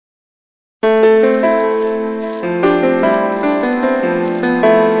Hi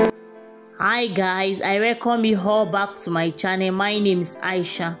guys, I welcome you all back to my channel. My name is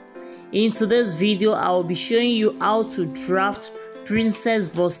Aisha. In today's video, I will be showing you how to draft Princess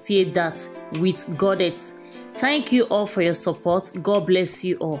Bustier dart with Godets. Thank you all for your support. God bless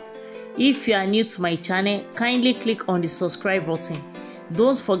you all. If you are new to my channel, kindly click on the subscribe button.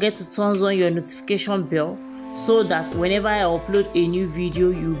 Don't forget to turn on your notification bell so that whenever I upload a new video,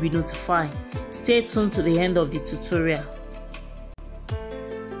 you will be notified. Stay tuned to the end of the tutorial.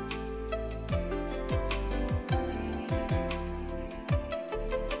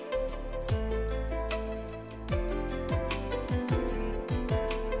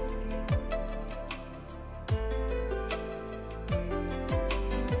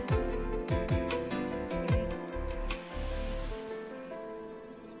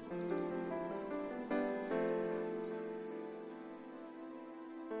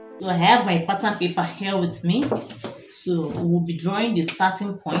 So I have my pattern paper here with me. So we'll be drawing the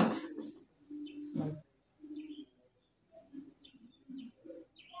starting point. So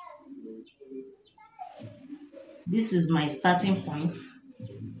this is my starting point.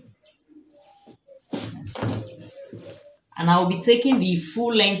 And I'll be taking the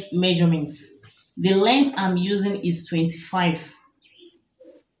full length measurement. The length I'm using is 25.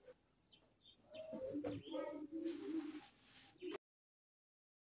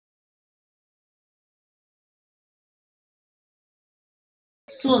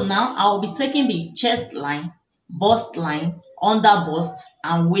 So now I'll be taking the chest line, bust line, under bust,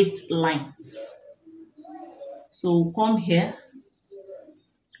 and waist line. So we'll come here.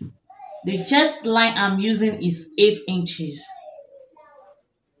 The chest line I'm using is 8 inches.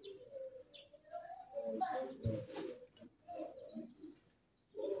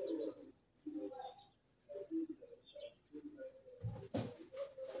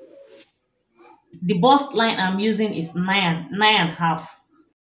 The bust line I'm using is 9.5.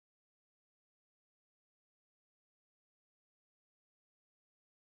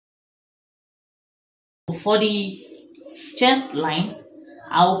 For the chest line,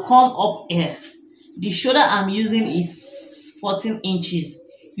 I'll come up here. The shoulder I'm using is 14 inches.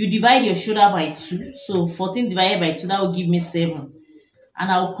 You divide your shoulder by 2. So 14 divided by 2, that will give me 7.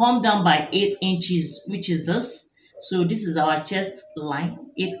 And I'll come down by 8 inches, which is this. So this is our chest line,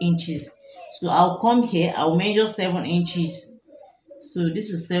 8 inches. So I'll come here, I'll measure 7 inches. So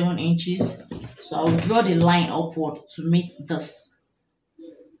this is 7 inches. So I'll draw the line upward to meet this.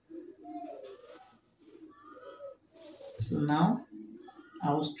 So now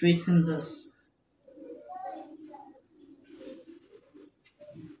I will straighten this.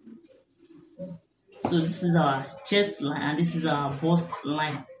 So this is our chest line and this is our bust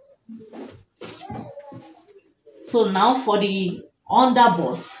line. So now for the under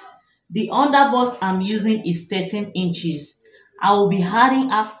bust I'm using is 13 inches. I will be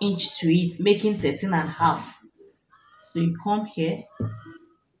adding half inch to it, making 13.5. So you come here,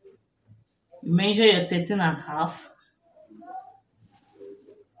 you measure your 13.5.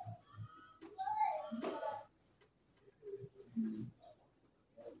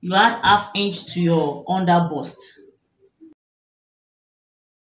 You add half inch to your under bust.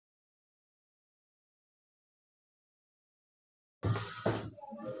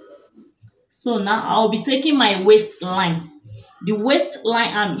 So now I'll be taking my waist line. The waist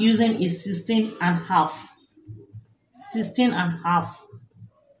line I'm using is 16.5. 16.5.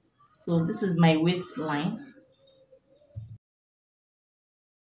 So this is my waist line.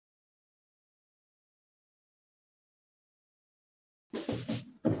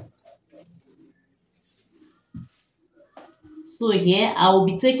 So here I will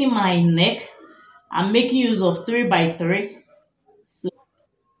be taking my neck. I'm making use of 3 by 3. So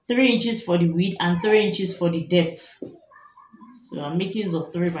 3 inches for the width and 3 inches for the depth. So I'm making use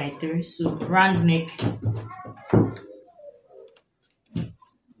of 3 by 3. So round neck.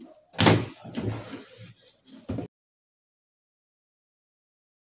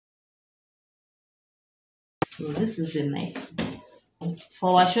 So this is the neck.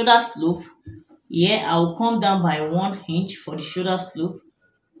 For our shoulder slope, here I will come down by 1 inch for the shoulder slope.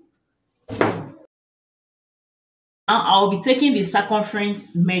 Now I will be taking the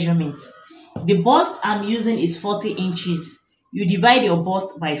circumference measurement. The bust I'm using is 40 inches. You divide your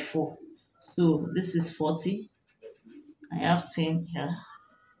bust by 4. So this is 40. I have 10 here.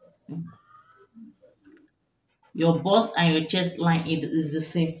 Your bust and your chest line is the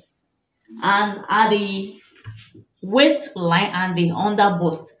same. And at the waist line and the under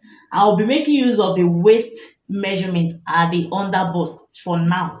bust, I will be making use of the waist measurement at the under bust for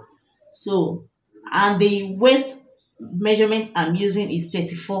now. So, and the waist measurement I'm using is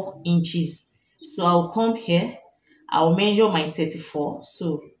 34 inches. So I'll come here, I'll measure my 34.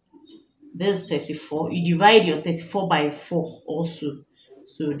 So this 34, you divide your 34 by 4 also.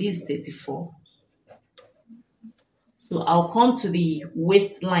 So this 34. So I'll come to the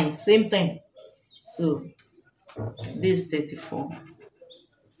waistline, same thing. So this 34.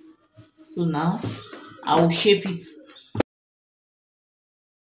 So now I will shape it.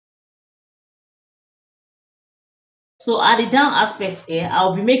 So at the down aspect here,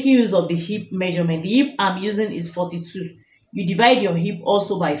 I'll be making use of the hip measurement. The hip I'm using is 42. You divide your hip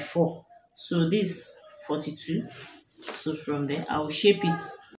also by 4. So this 42. So from there, I'll shape it.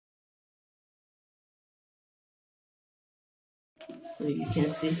 So you can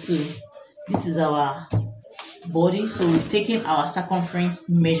see, so this is our body. So we've taken our circumference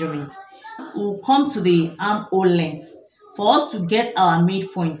measurement. We'll come to the armhole length. For us to get our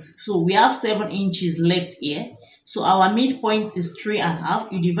midpoint, so we have 7 inches left here. So our midpoint is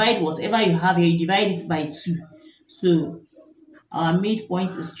 3.5. You divide whatever you have here, you divide it by 2. So our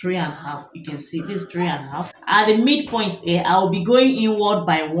midpoint is 3.5. You can see this 3.5. At the midpoint here, I'll be going inward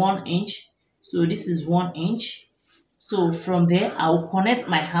by 1 inch. So this is 1 inch. So from there, I'll connect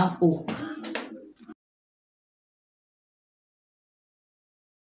my armhole.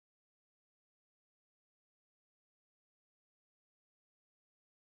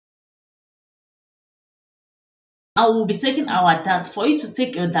 I will be taking our dart. For you to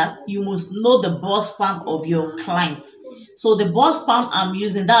take a dart, you must know the bust span of your client. So the bust span I'm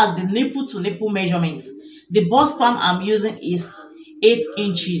using, that's the nipple to nipple measurement. The bust span I'm using is 8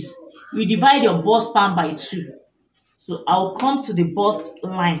 inches. You divide your bust span by 2. So I'll come to the bust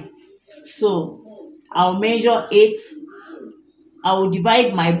line. So I'll measure 8. I will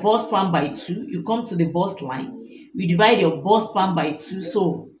divide my bust span by 2. You come to the bust line. You divide your bust span by 2.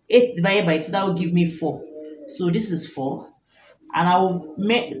 So 8 divided by 2, that will give me 4. So this is 4. And I will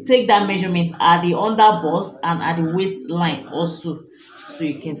take that measurement at the under bust and at the waistline also. So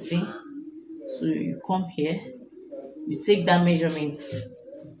you can see. So you come here. You take that measurement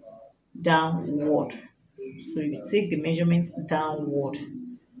downward. So you take the measurement downward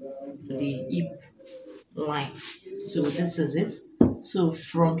to the hip line. So this is it. So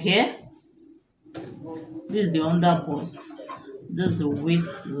from here, this is the under bust, this is the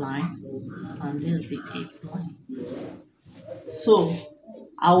waistline, and this is the hip line. So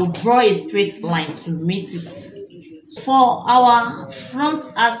I will draw a straight line to meet it. For our front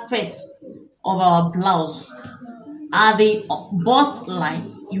aspect of our blouse, at the bust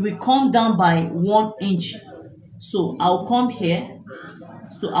line, you will come down by 1 inch. So I'll come here.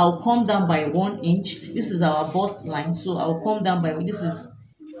 So I'll come down by 1 inch. This is our bust line. So I'll come down by, this is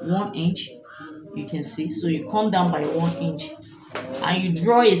 1 inch. You can see. So you come down by 1 inch. And you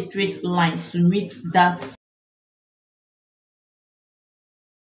draw a straight line to meet that.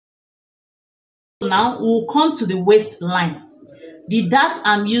 Now we'll come to the waistline. The dart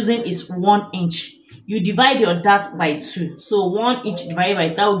I'm using is 1 inch. You divide your dart by 2. So 1 inch divided by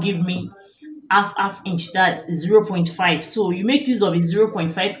that will give me half inch. That's 0.5. So you make use of a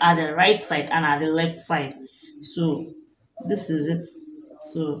 0.5 at the right side and at the left side. So this is it.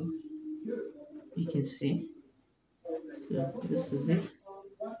 So you can see. So this is it.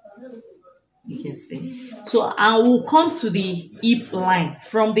 You can see. So I will come to the hip line.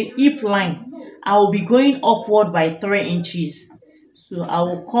 From the hip line, I will be going upward by 3 inches. So I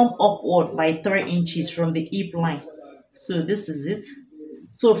will come upward by 3 inches from the hip line. So this is it.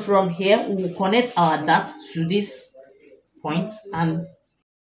 So from here, we will connect our dart to this point and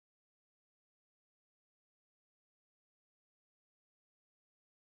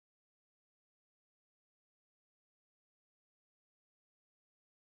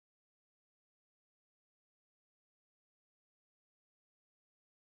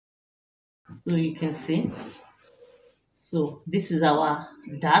so you can see. So this is our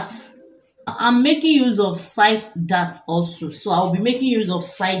dart. I'm making use of side dart also. So I'll be making use of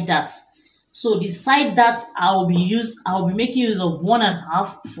side dart. So the side dart I'll be making use of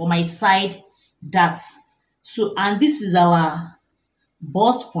 1.5 for my side dart. So and this is our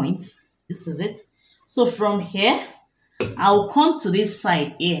bust point. This is it. So from here, I'll come to this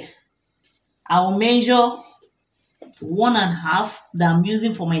side here. I'll measure 1.5 that I'm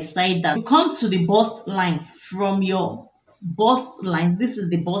using for my side dart. You come to the bust line. From your bust line, this is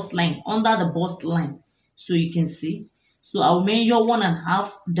the bust line, under the bust line, so you can see. So I'll measure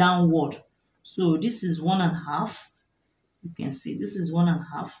 1.5 downward. So this is 1.5. You can see this is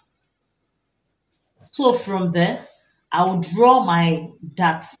 1.5. So from there, I'll draw my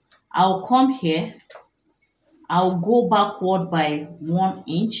dart. I'll come here. I'll go backward by 1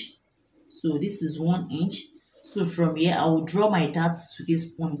 inch. So this is 1 inch. So from here, I will draw my dart to this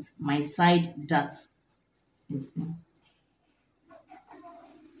point, my side dart. You see.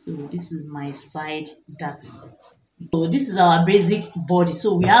 So this is my side dart. So this is our basic body.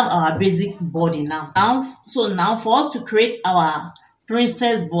 So we have our basic body now. Now for us to create our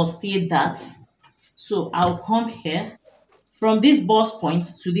princess bustier dart, so I'll come here from this bust point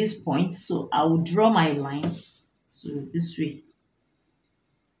to this point. So I will draw my line. So this way.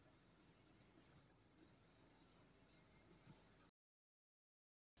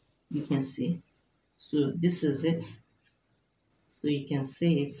 You can see. So this is it. So you can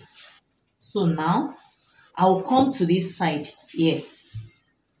see it. So now I will come to this side here.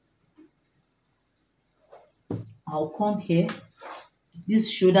 I'll come here.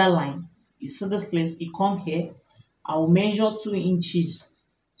 This shoulder line. You see this place? You come here. I will measure 2 inches.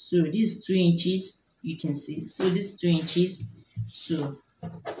 So this 2 inches, you can see. So this 2 inches. So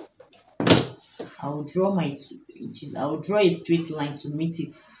I will draw my 2 inches. I will draw a straight line to meet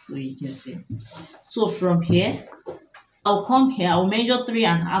it. So you can see. So from here, I'll come here. I'll measure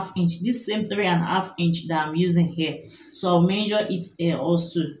 3.5 inch. This same 3.5 inch that I'm using here. So I'll measure it here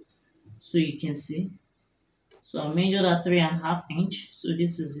also. So you can see. So I'll measure that 3.5 inch. So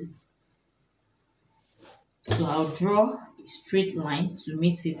this is it. So I'll draw a straight line to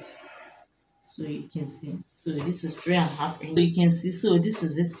meet it. So you can see. So this is 3.5 inch. So you can see. So this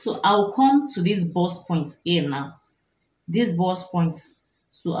is it. So I'll come to this bust point here now. This bust point.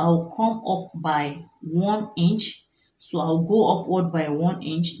 So I'll come up by 1 inch. So I'll go upward by 1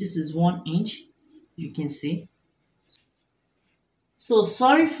 inch. This is 1 inch. You can see. So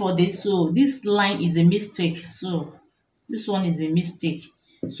sorry for this. So this line is a mistake. So this one is a mistake.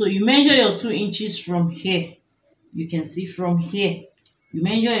 So you measure your 2 inches from here. You can see from here. You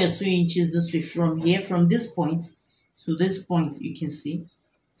measure your 2 inches this way from here, from this point to this point. You can see.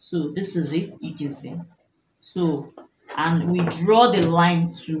 So this is it. You can see. So and we draw the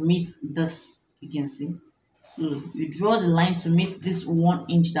line to meet this. You can see. So you draw the line to meet this 1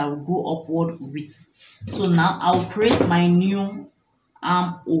 inch that will go upward with. So now I'll create my new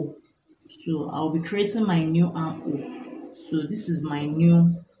armhole. So I'll be creating my new armhole. So this is my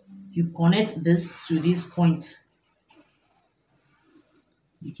new. You connect this to this point.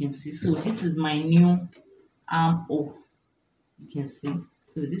 You can see. So this is my new armhole. You can see.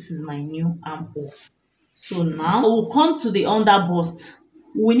 So this is my new armhole. So now we'll come to the under bust.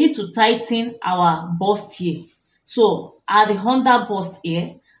 We need to tighten our bust here. So at the under bust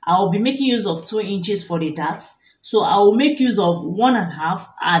here, I will be making use of 2 inches for the dart. So I will make use of 1.5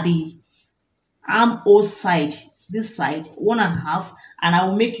 at the armhole side, this side, 1.5, and I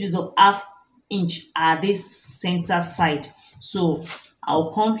will make use of 1/2 inch at this center side. So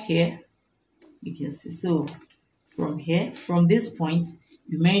I'll come here. You can see. So from here, from this point,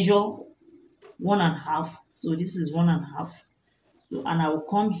 you measure 1.5. So this is 1.5. So and I will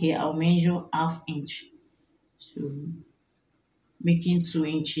come here. I'll measure 1/2 inch. So making 2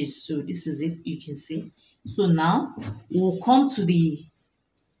 inches. So this is it. You can see. So now we'll come to the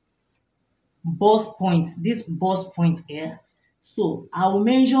bust point. This bust point here. So I'll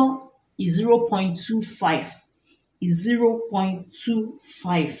measure is 0.25. Is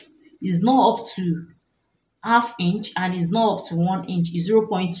 0.25. It's not up to 1/2 inch and it's not up to 1 inch. It's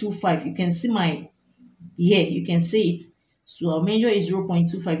 0.25. You can see my here. You can see it. So I'll measure is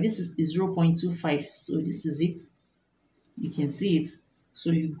 0.25. This is 0.25. So this is it. You can see it.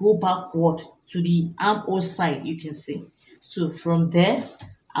 So you go backward to the armhole side. You can see. So from there,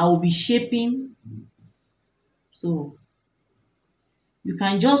 I will be shaping. So you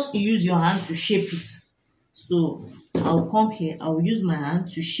can just use your hand to shape it. So I'll come here. I'll use my hand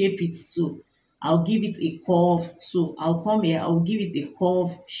to shape it. So I'll give it a curve. So I'll come here. I'll give it a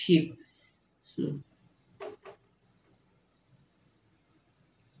curve shape. So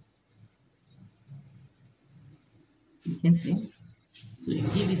you can see. So you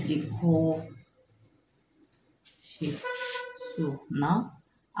give it a curve shape. So now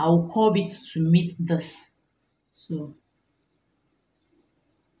I'll curve it to meet this. So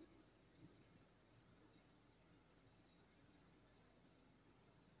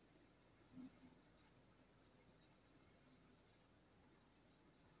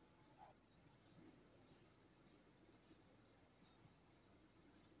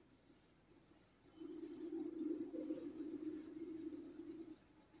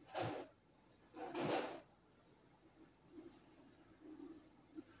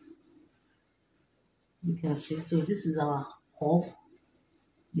you can see. So this is our curve.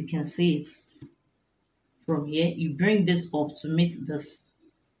 You can see it. From here, you bring this up to meet this.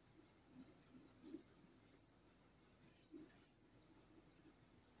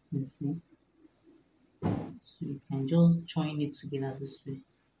 You see. So you can just join it together this way.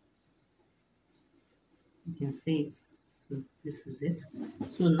 You can see it. So this is it.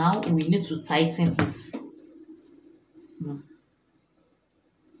 So now we need to tighten it. So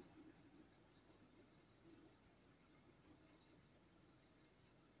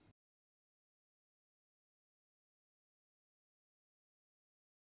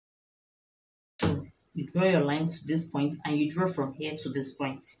you draw your line to this point and you draw from here to this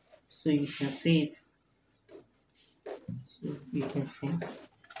point. So you can see it. So you can see.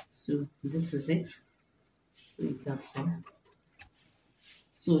 So this is it. So you can see.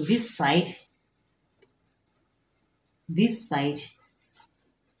 So this side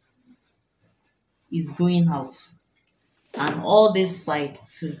is going out, and all this side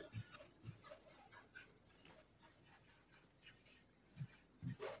too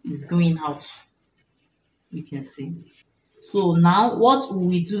is going out. You can see. So now what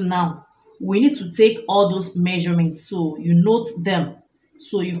we do now, we need to take all those measurements, so you note them.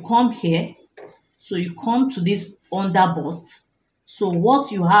 So you come here, so you come to this under bust. So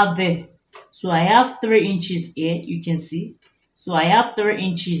what you have there, so I have 3 inches here, you can see. So I have 3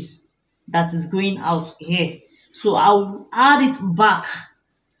 inches that is going out here. So I'll add it back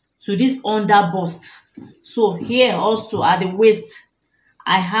to this under bust. So here also at the waist,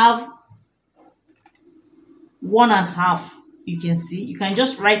 I have 1.5. You can see, you can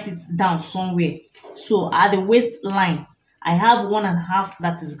just write it down somewhere. So at the waistline, I have 1.5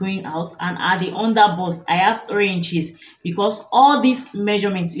 that is going out, and at the under bust, I have 3 inches. Because all these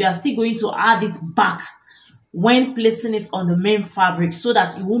measurements, you are still going to add it back when placing it on the main fabric, so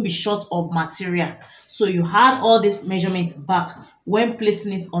that you won't be short of material. So you add all these measurements back when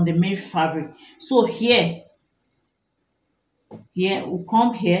placing it on the main fabric. So here we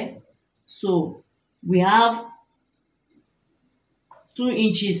come here. So we have 2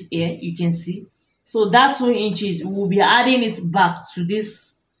 inches here, you can see. So that 2 inches, we will be adding it back to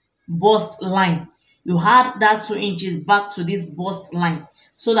this bust line. You add that 2 inches back to this bust line,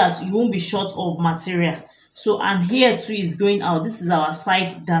 so that you won't be short of material. So, and here too is going out. This is our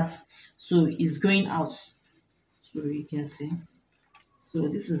side dart. So it's going out. So you can see. So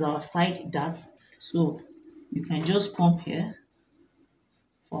this is our side dart. So you can just come here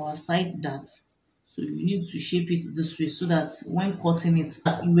for our side dart. So you need to shape it this way, so that when cutting it,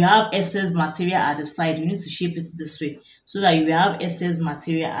 you will have excess material at the side. You need to shape it this way, so that you will have excess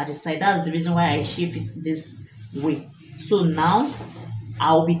material at the side. That's the reason why I shape it this way. So now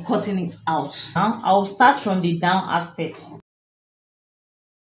I'll be cutting it out. Now I'll start from the down aspect.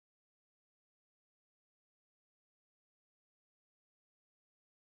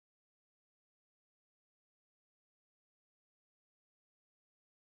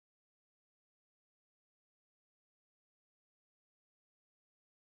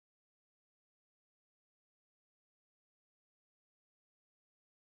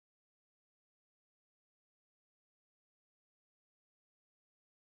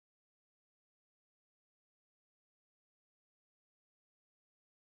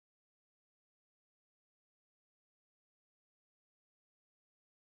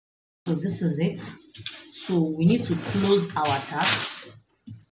 So this is it. So we need to close our darts.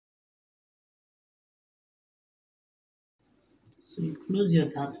 So you close your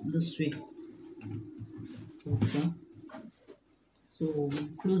dart this way. You can see. So we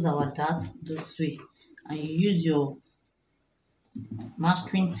close our dart this way, and you use your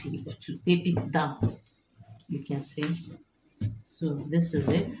masking tape to tape it down. You can see. So this is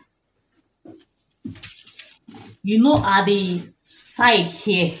it. You know, at the side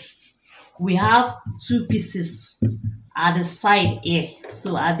here, we have 2 pieces at the side here.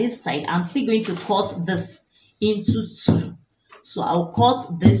 So at this side, I'm still going to cut this into 2. So I'll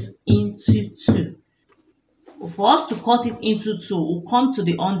cut this into 2. For us to cut it into 2, we'll come to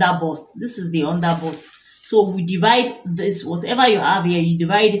the under bust. This is the under bust. So we divide this, whatever you have here, you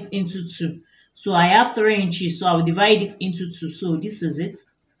divide it into 2. So I have 3 inches, so I will divide it into 2. So this is it.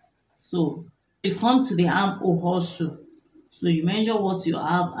 So you come to the armhole also. So you measure what you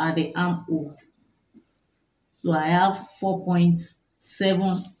have at the armhole. So I have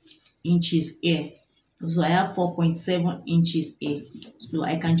 4.7 inches here. So I have 4.7 inches here. So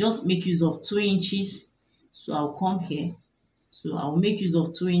I can just make use of 2 inches. So I'll come here. So I'll make use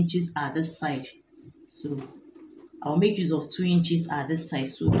of 2 inches at this side. So I'll make use of 2 inches at this side.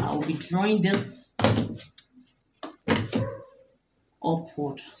 So I'll be drawing this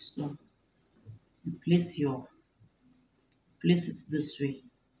upward. So you place it this way.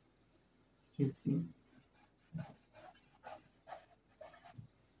 You can see.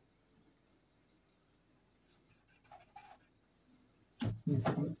 You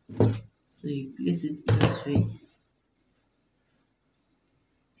see. So you place it this way.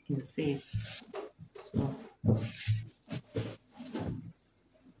 You can see it. So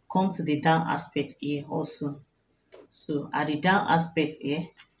come to the down aspect here also. So at the down aspect here,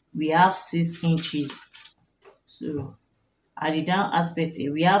 we have 6 inches. So at the down aspect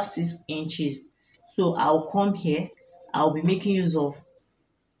here, we have 6 inches. So I'll come here. I'll be making use of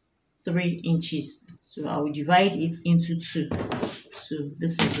 3 inches. So I will divide it into 2. So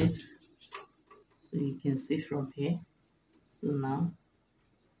this is it. So you can see from here. So now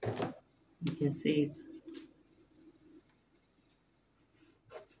you can see it.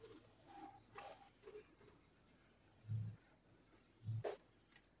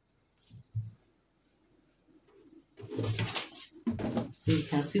 So you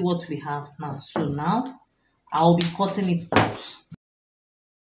can see what we have now. So now I'll be cutting it out.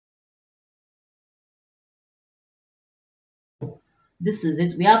 This is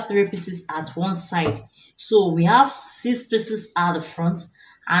it. We have 3 pieces at one side. So we have 6 pieces at the front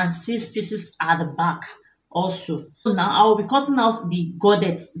and 6 pieces at the back also. So now I will be cutting out the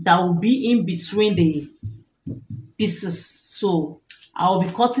godets that will be in between the pieces. So I will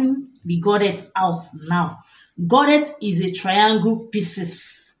be cutting the godet out now. Godet is a triangle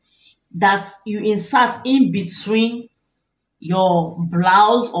pieces that you insert in between your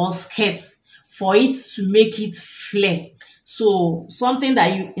blouse or skirt for it to make it flare. So something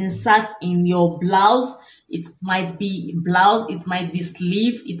that you insert in your blouse, it might be blouse, it might be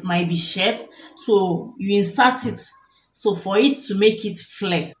sleeve, it might be shirt. So you insert it so for it to make it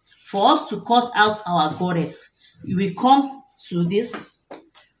flare. For us to cut out our godets, you will come to this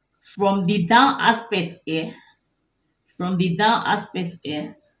from the down aspect here. From the down aspect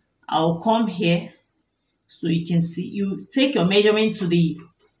here, I'll come here. So you can see, you take your measurement to the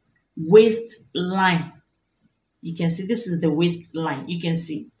waist line. You can see this is the waistline. You can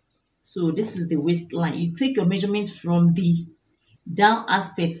see. So this is the waistline. You take your measurement from the down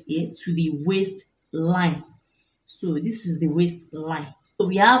aspect here to the waistline. So this is the waistline. So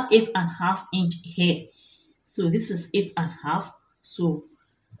we have 8.5 inch here. So this is 8.5. So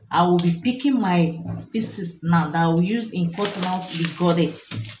I will be picking my pieces now that I will use in cutting out the godet.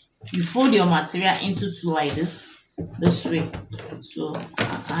 You fold your material into 2 like this way. So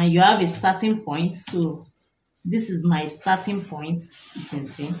and you have a starting point. So this is my starting point, you can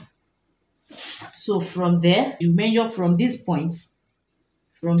see. So from there, you measure from this point.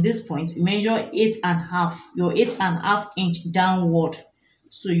 From this point, you measure 8.5, your 8.5 inch downward.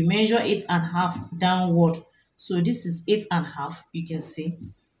 So you measure 8.5 downward. So this is 8.5, you can see.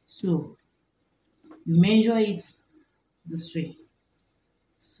 So you measure it this way.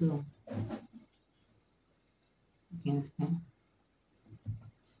 So you can see.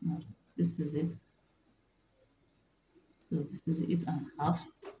 So this is it. So this is 8.5.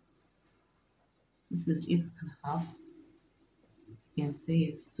 This is 8.5. You can see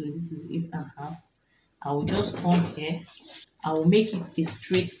it. So this is 8.5. I will just come here. I will make it a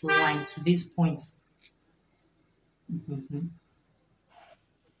straight line to this point. You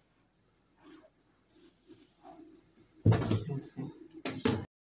can see.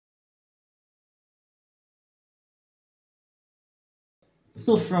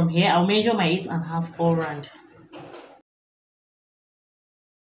 So from here, I'll measure my 8.5 all round.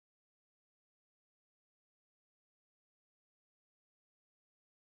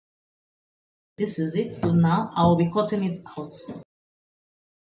 This is it. So now I will be cutting it out. So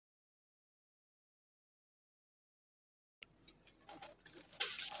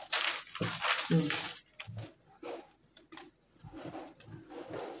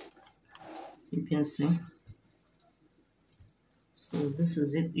you can see. So this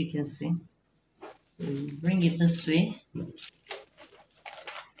is it. You can see. So you bring it this way.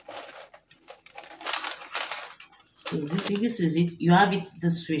 So this is it. You have it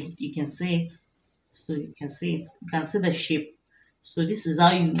this way. You can see it. So you can see it. You can see the shape. So this is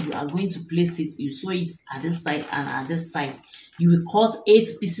how you are going to place it. You sew it at this side and at this side. You will cut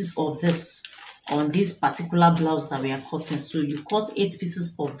 8 pieces of this on this particular blouse that we are cutting. So you cut 8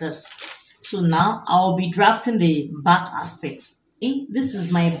 pieces of this. So now I'll be drafting the back aspect. Okay? This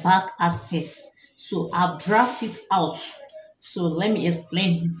is my back aspect. So I've drafted it out. So let me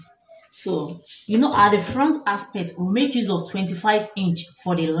explain it. So, you know, at the front aspect, we'll make use of 25 inch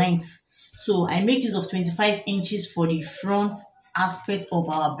for the length. So I make use of 25 inches for the front aspect of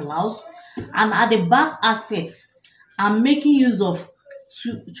our blouse. And at the back aspect, I'm making use of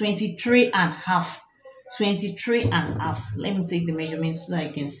 23 and a half. 23 and a half. Let me take the measurement so that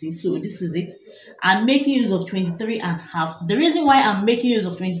I can see. So this is it. I'm making use of 23.5. The reason why I'm making use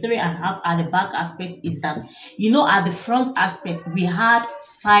of 23.5 at the back aspect is that, at the front aspect, we had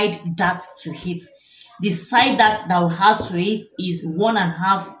side dart to hit. The side dart that we had to hit is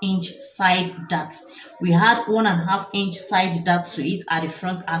 1.5-inch side dart. We had 1.5-inch side dart to hit at the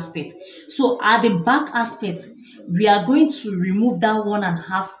front aspect. So at the back aspect, we are going to remove that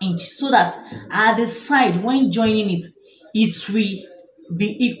 1.5-inch so that at the side, when joining it, it will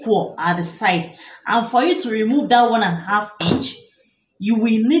be equal at the side. And for you to remove that 1.5-inch, you will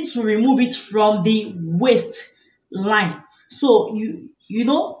need to remove it from the waist line. So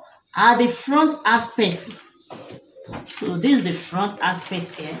at the front aspect, so this is the front aspect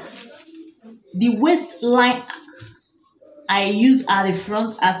here. The waist line I use at the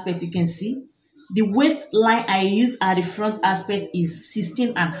front aspect, you can see the waist line I use at the front aspect is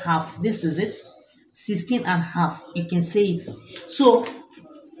 16.5. This is it, 16.5. You can see it. So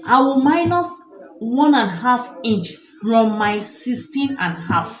I will minus 1.5-inch from my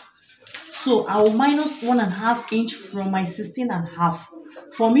 16.5. So I will minus 1.5-inch from my 16.5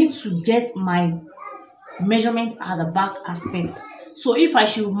 for me to get my measurement at the back aspect. So if I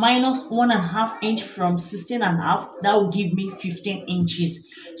should minus 1.5-inch from 16.5, that will give me 15 inches.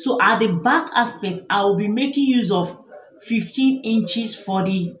 So at the back aspect, I will be making use of 15 inches for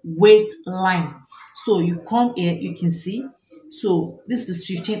the waistline. So you come here, you can see. So this is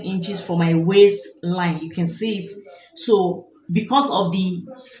 15 inches for my waistline. You can see it. So because of the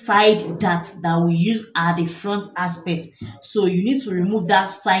side dart that we use at the front aspect, so you need to remove that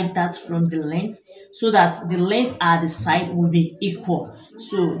side dart from the length so that the length at the side will be equal.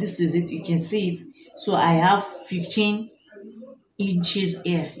 So this is it. You can see it. So I have 15 inches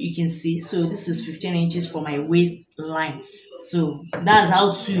here. You can see. So this is 15 inches for my waistline. So that's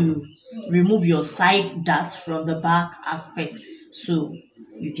how to remove your side dart from the back aspect. So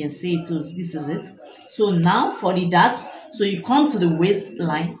you can see it. So this is it. So now for the dart, so you come to the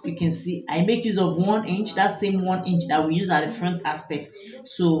waistline. You can see I make use of 1 inch. That same 1 inch that we use at the front aspect.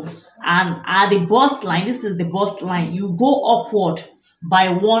 So and at the bust line, this is the bust line. You go upward by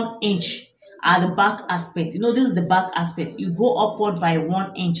 1 inch at the back aspect. This is the back aspect. You go upward by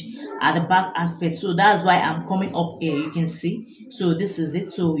 1 inch at the back aspect. So that's why I'm coming up here. You can see. So this is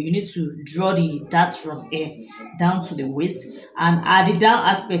it. So you need to draw the dart from here down to the waist. And at the down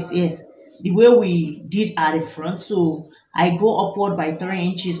aspect here, the way we did at the front, so I go upward by 3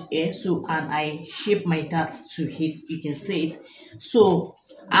 inches here. So and I shape my dart to hit. You can see it. So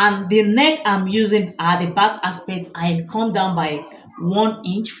and the neck I'm using at the back aspect, I come down by 1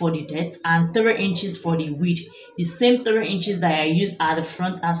 inch for the depth and 3 inches for the width. The same 3 inches that I use at the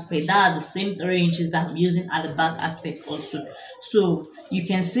front aspect, that are the same 3 inches that I'm using at the back aspect also. So you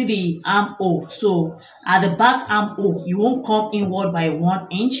can see the armhole. So at the back armhole, you won't come inward by 1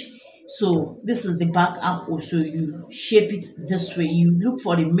 inch. So this is the back armhole. So you shape it this way. You look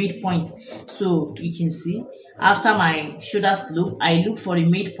for the midpoint. So you can see after my shoulder slope, I look for the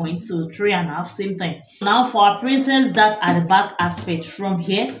midpoint. So 3.5, same thing. Now for our princess dart at the back aspect, from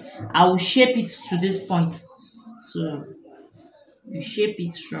here, I will shape it to this point. So you shape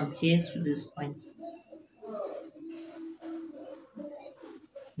it from here to this point.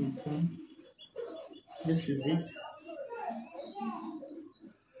 You see, this is it.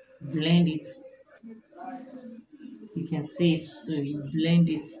 Blend it. You can see it. So you blend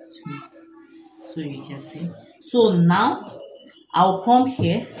it to, so you can see. So now I'll come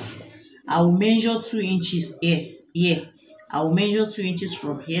here. I will measure 2 inches here. I will measure 2 inches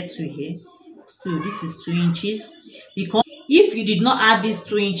from here to here. So this is 2 inches. Because if you did not add these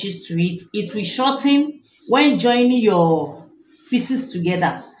 2 inches to it, it will shorten when joining your pieces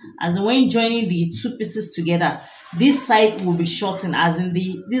together. As in when joining the two pieces together, this side will be shortened, as in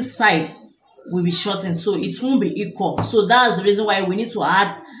this side will be shortened, so it won't be equal. So that's the reason why we need to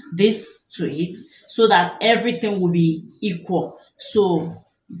add this to it so that everything will be equal. So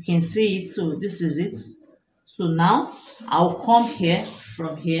you can see it. So this is it. So now I'll come here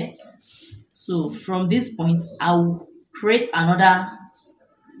from here. So from this point, I'll create another.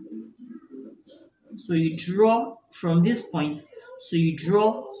 So you draw from this point. So you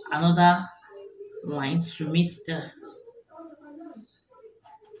draw another line to meet you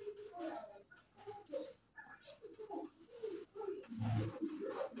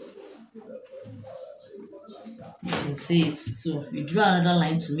can see it. So you draw another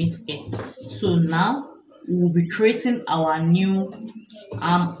line to meet it. So now we will be creating our new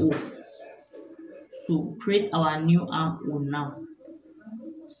armhole. So create our new armhole now.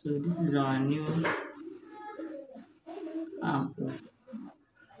 So this is our new armhole.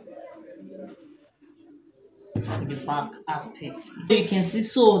 to the back aspect. You can see,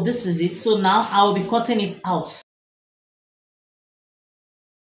 so this is it. So now I will be cutting it out.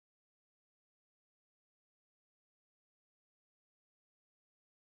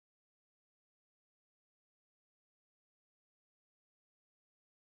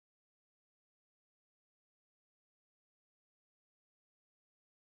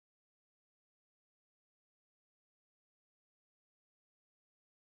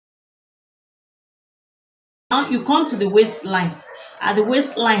 Now you come to the waistline. At the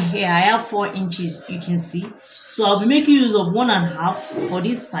waistline here, I have 4 inches, you can see. So I'll be making use of 1.5 for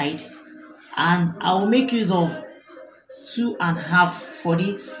this side, and I will make use of 2.5 for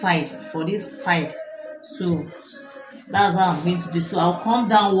this side, So that's how I'm going to do. So I'll come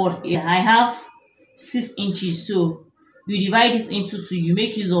downward here. I have 6 inches, so you divide it into 2. You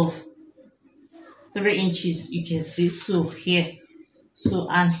make use of 3 inches, you can see. So here, so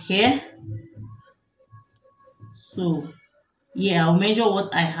and here. So yeah, I'll measure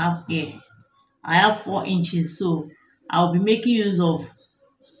what I have here. I have 4 inches, so I'll be making use of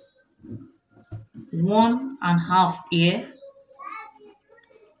 1.5 here.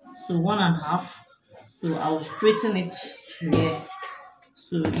 So 1.5. So I will straighten it to here.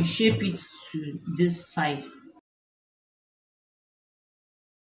 So you shape it to this side.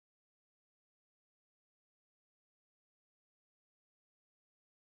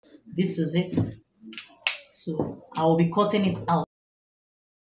 This is it. So I will be cutting it out.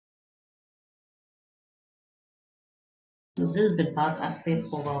 So this is the back aspect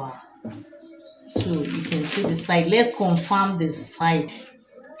of our. So you can see the side. Let's confirm the side.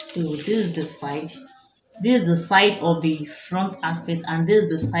 So this is the side. This is the side of the front aspect, and this is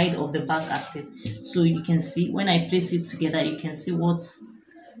the side of the back aspect. So you can see when I place it together, you can see what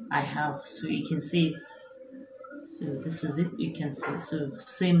I have. So you can see it. So this is it. You can see, so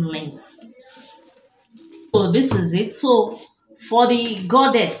same length. So this is it. So for the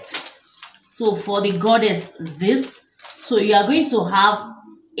goddess, is this. So you are going to have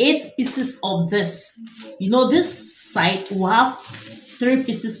 8 pieces of this. You know, this side will have 3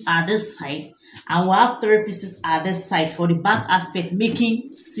 pieces at this side, and we'll have 3 pieces at this side for the back aspect,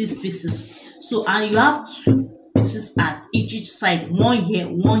 making 6 pieces. So, and you have 2 pieces at each side, 1 here,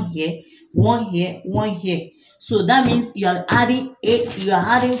 1 here, 1 here, 1 here. So that means you are adding 8. You are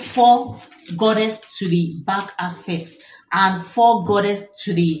adding 4 goddess to the back aspect and 4 goddess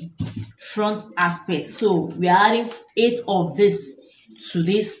to the front aspect. So we are adding 8 of this to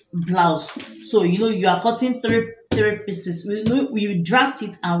this blouse. So you know you are cutting 3 pieces. We draft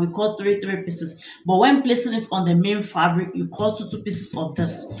it and we cut 3 pieces, but when placing it on the main fabric, you cut 2 pieces of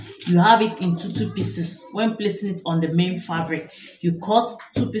this. You have it in 2 pieces. When placing it on the main fabric, you cut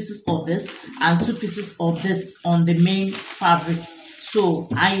 2 pieces of this and 2 pieces of this on the main fabric. So,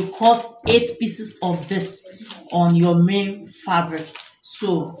 and you cut 8 pieces of this on your main fabric.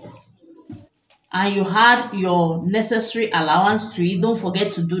 So, and you had your necessary allowance to it. Don't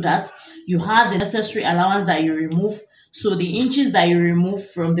forget to do that. You had the necessary allowance that you remove. So the inches that you remove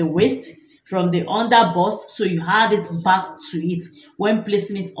from the waist, from the under bust, so you had it back to it. When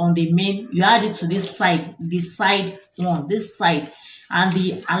placing it on the main, you add it to this side, this side, and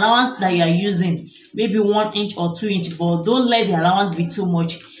the allowance that you are using, maybe 1 inch or 2 inch, but don't let the allowance be too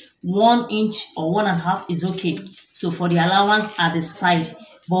much. 1 inch or 1.5 is okay. So for the allowance at the side,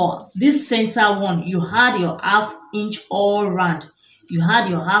 but this center one, you had your 1/2 inch all round. You had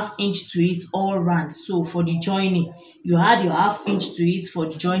your 1/2 inch to it all round. So for the joining, you had your 1/2 inch to it for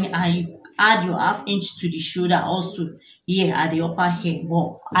the joining, and you add your 1/2 inch to the shoulder also here at the upper hem.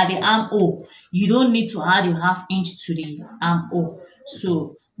 But at the armhole, you don't need to add your 1/2 inch to the armhole.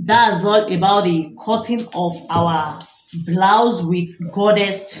 So that's all about the cutting of our blouse with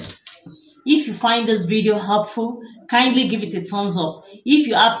goddess. If you find this video helpful, kindly give it a thumbs up. If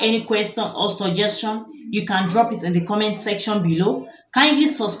you have any question or suggestion, you can drop it in the comment section below. Kindly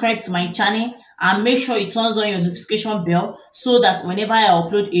subscribe to my channel and make sure you turn on your notification bell so that whenever I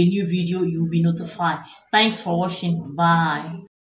upload a new video, you will be notified. Thanks for watching. Bye.